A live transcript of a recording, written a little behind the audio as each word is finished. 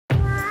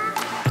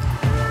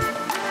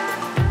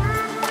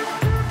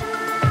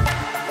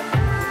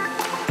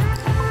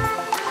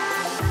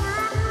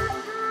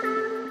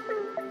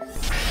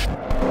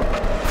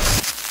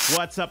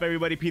What's up,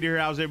 everybody? Peter here.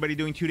 How's everybody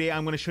doing today?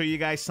 I'm going to show you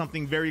guys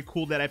something very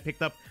cool that I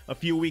picked up a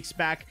few weeks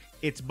back.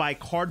 It's by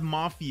Card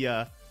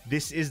Mafia.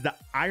 This is the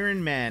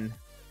Iron Man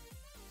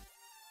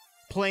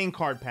playing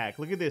card pack.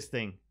 Look at this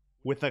thing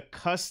with a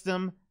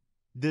custom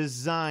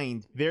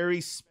designed,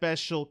 very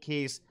special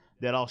case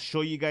that I'll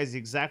show you guys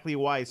exactly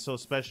why it's so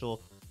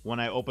special when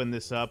I open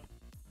this up.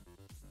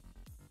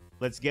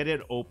 Let's get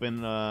it open.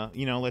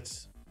 You know,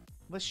 let's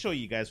show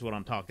you guys what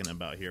I'm talking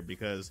about here,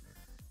 because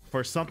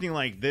for something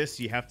like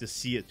this, you have to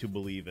see it to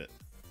believe it.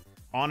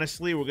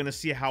 Honestly, we're gonna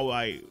see how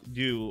I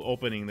do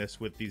opening this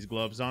with these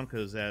gloves on,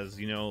 because as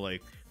you know,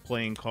 like,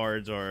 playing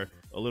cards are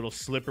a little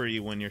slippery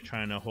when you're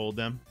trying to hold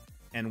them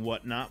and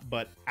whatnot.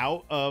 But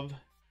out of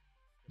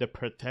the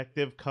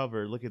protective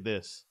cover, look at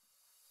this.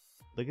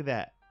 Look at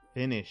that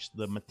finish,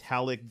 the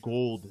metallic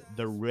gold,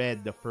 the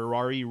red, the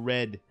Ferrari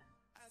red,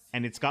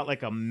 and it's got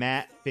like a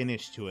matte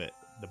finish to it,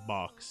 the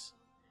box.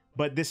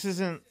 But this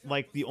isn't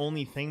like the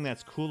only thing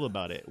that's cool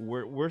about it.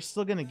 We're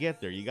still gonna get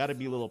there. You gotta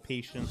be a little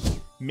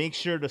patient. Make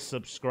sure to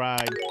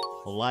subscribe,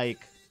 like,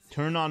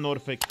 turn on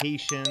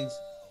notifications,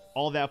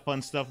 all that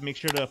fun stuff. Make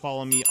sure to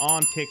follow me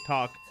on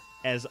TikTok,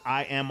 as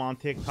I am on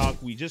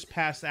TikTok. We just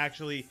passed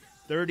actually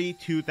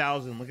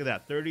 32,000. Look at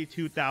that,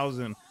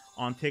 32,000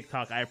 on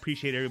TikTok. I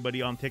appreciate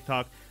everybody on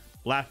TikTok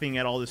laughing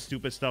at all the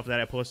stupid stuff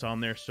that I post on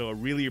there. So I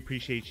really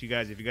appreciate you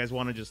guys. If you guys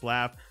want to just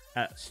laugh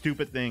at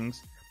stupid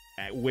things,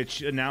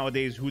 which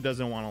nowadays, who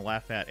doesn't want to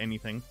laugh at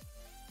anything,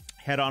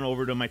 head on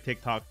over to my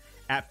TikTok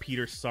at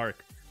PETERSARK.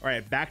 All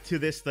right, back to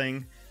this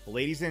thing.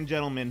 Ladies and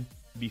gentlemen,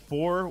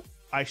 before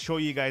I show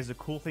you guys the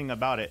cool thing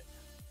about it,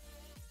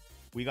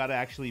 we got to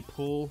actually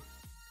pull.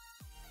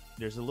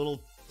 There's a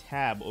little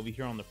tab over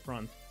here on the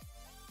front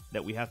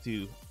that we have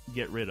to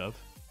get rid of.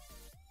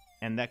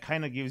 And that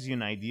kind of gives you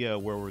an idea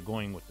where we're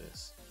going with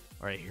this.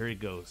 All right, here it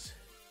goes.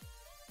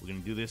 We're going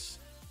to do this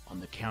on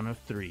the count of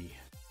 3.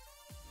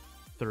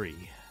 3.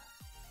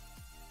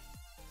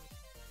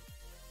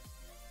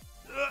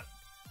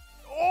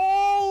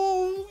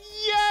 Oh,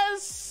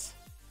 yes!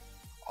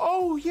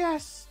 Oh,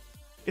 yes!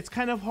 It's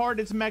kind of hard.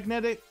 It's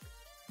magnetic.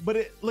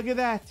 But look at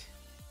that.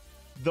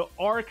 The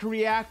arc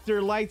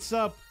reactor lights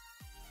up.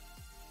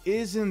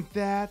 Isn't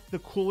that the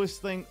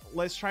coolest thing?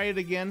 Let's try it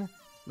again.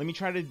 Let me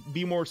try to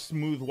be more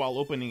smooth while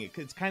opening it.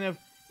 It's kind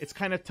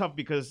of tough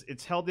because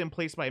it's held in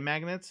place by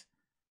magnets.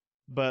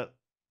 But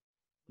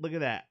look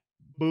at that.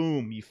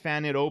 Boom. You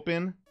fan it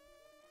open.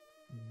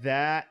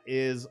 That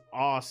is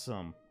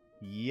awesome.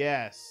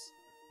 Yes.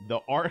 The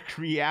arc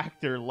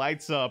reactor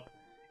lights up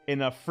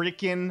in a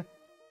freaking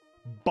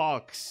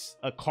box.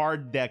 A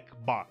card deck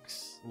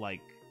box.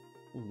 Like,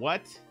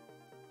 what?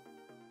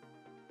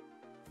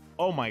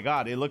 Oh my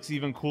god. It looks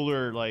even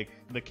cooler. Like,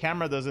 the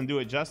camera doesn't do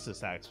it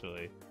justice,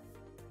 actually.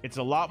 It's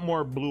a lot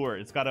more bluer.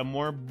 It's got a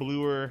more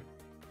bluer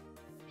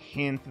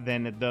hint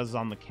than it does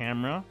on the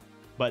camera.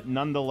 But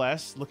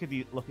nonetheless, look at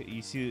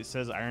you see it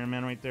says Iron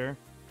Man right there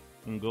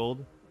in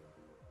gold.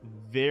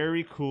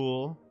 Very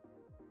cool.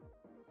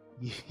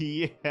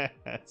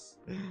 Yes.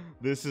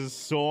 This is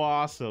so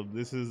awesome.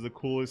 This is the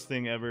coolest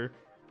thing ever.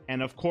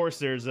 And of course,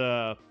 there's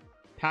a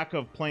pack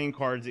of playing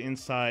cards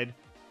inside,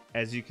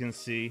 as you can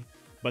see.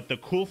 But the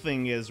cool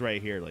thing is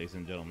right here, ladies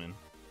and gentlemen.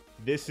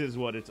 This is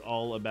what it's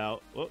all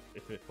about. Oh,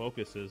 if it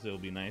focuses, it'll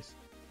be nice.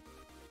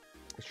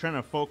 It's trying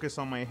to focus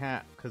on my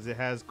hat because it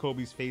has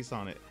Kobe's face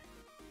on it.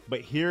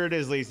 But here it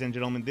is, ladies and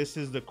gentlemen. This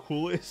is the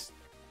coolest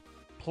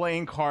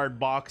playing card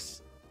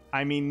box.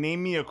 I mean,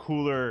 name me a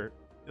cooler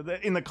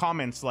in the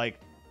comments. Like,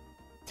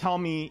 tell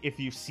me if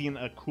you've seen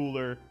a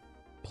cooler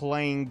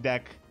playing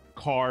deck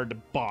card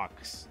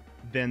box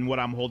than what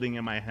I'm holding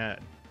in my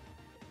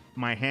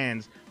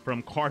hands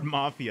from Card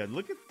Mafia.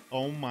 Look at,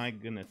 oh my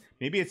goodness.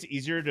 Maybe it's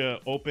easier to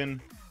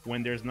open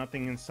when there's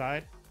nothing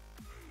inside.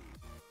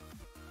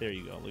 There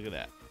you go. Look at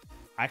that.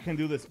 I can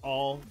do this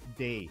all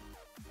day.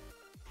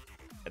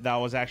 That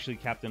was actually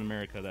Captain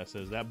America that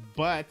says that.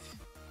 But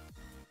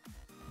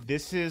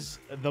this is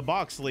the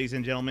box, ladies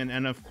and gentlemen.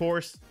 And of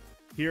course,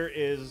 here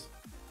is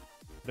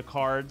the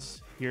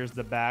cards. Here's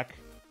the back.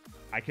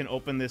 I can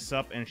open this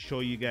up and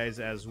show you guys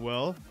as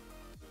well.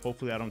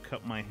 Hopefully I don't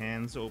cut my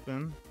hands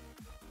open.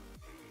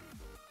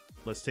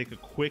 Let's take a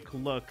quick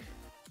look.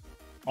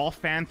 I'll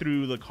fan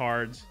through the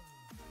cards.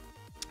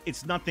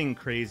 It's nothing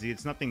crazy.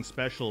 It's nothing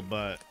special,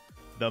 but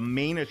the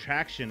main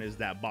attraction is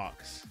that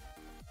box.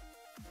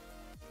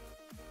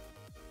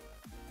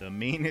 The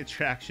main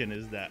attraction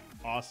is that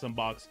awesome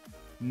box.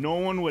 No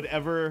one would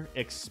ever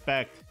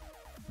expect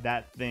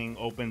that thing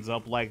opens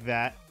up like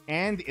that.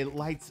 And it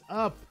lights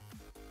up.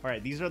 All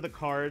right, these are the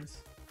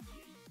cards.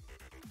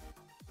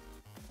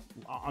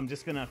 I'm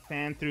just going to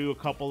fan through a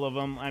couple of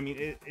them. I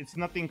mean, it's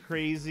nothing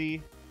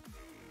crazy.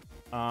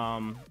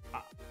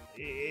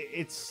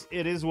 It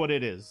is what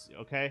it is,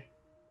 okay?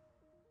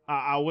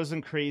 I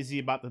wasn't crazy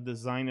about the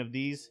design of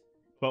these,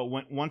 but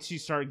once you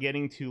start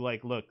getting to,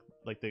 like, look,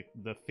 like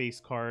the face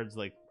cards,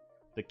 like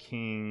the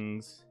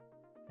kings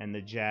and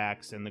the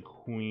jacks and the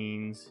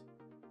queens,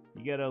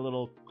 you get a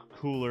little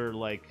cooler,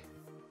 like,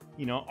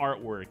 you know,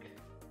 artwork.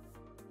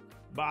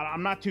 But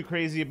I'm not too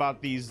crazy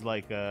about these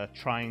like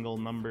triangle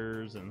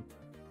numbers, and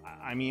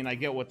I mean I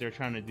get what they're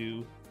trying to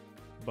do,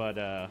 but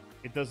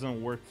it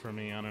doesn't work for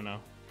me. I don't know.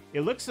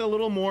 It looks a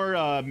little more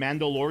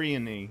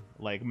Mandalorian-y,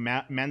 like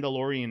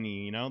Mandalorian-y,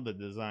 you know, the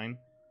design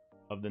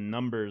of the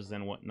numbers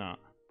and whatnot.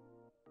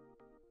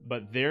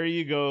 But there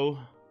you go.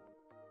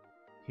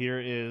 Here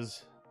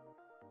is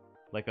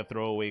like a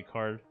throwaway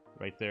card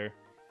right there.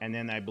 And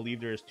then I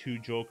believe there's 2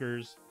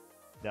 jokers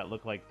that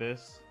look like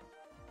this.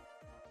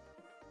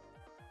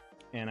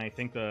 And I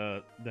think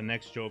the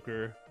next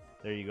joker,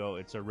 there you go,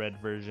 it's a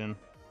red version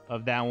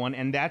of that one.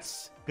 And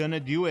that's gonna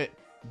do it.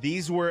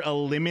 These were a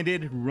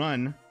limited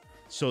run,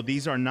 so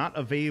these are not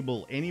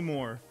available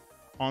anymore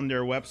on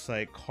their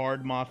website,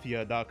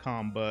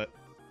 cardmafia.com. But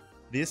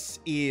this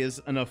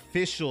is an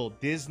official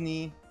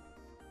Disney.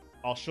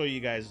 I'll show you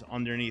guys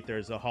underneath.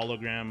 There's a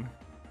hologram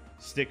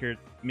sticker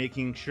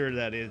making sure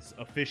that it's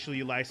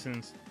officially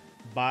licensed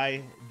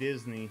by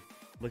Disney.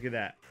 Look at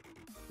that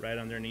right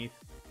underneath.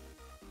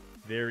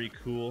 Very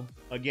cool.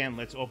 Again,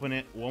 let's open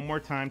it one more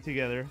time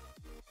together.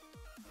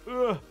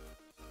 Ugh.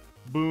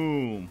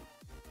 Boom.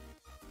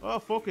 Oh,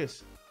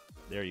 focus.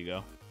 There you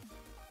go.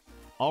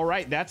 All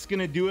right, that's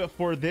gonna do it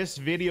for this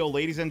video,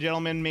 ladies and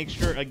gentlemen. Make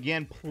sure,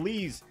 again,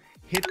 please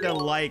hit the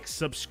like,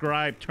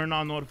 subscribe, turn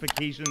on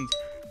notifications.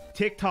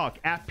 TikTok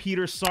at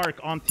PETERSARK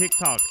on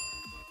TikTok.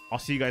 I'll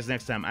see you guys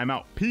next time. I'm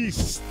out.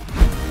 Peace.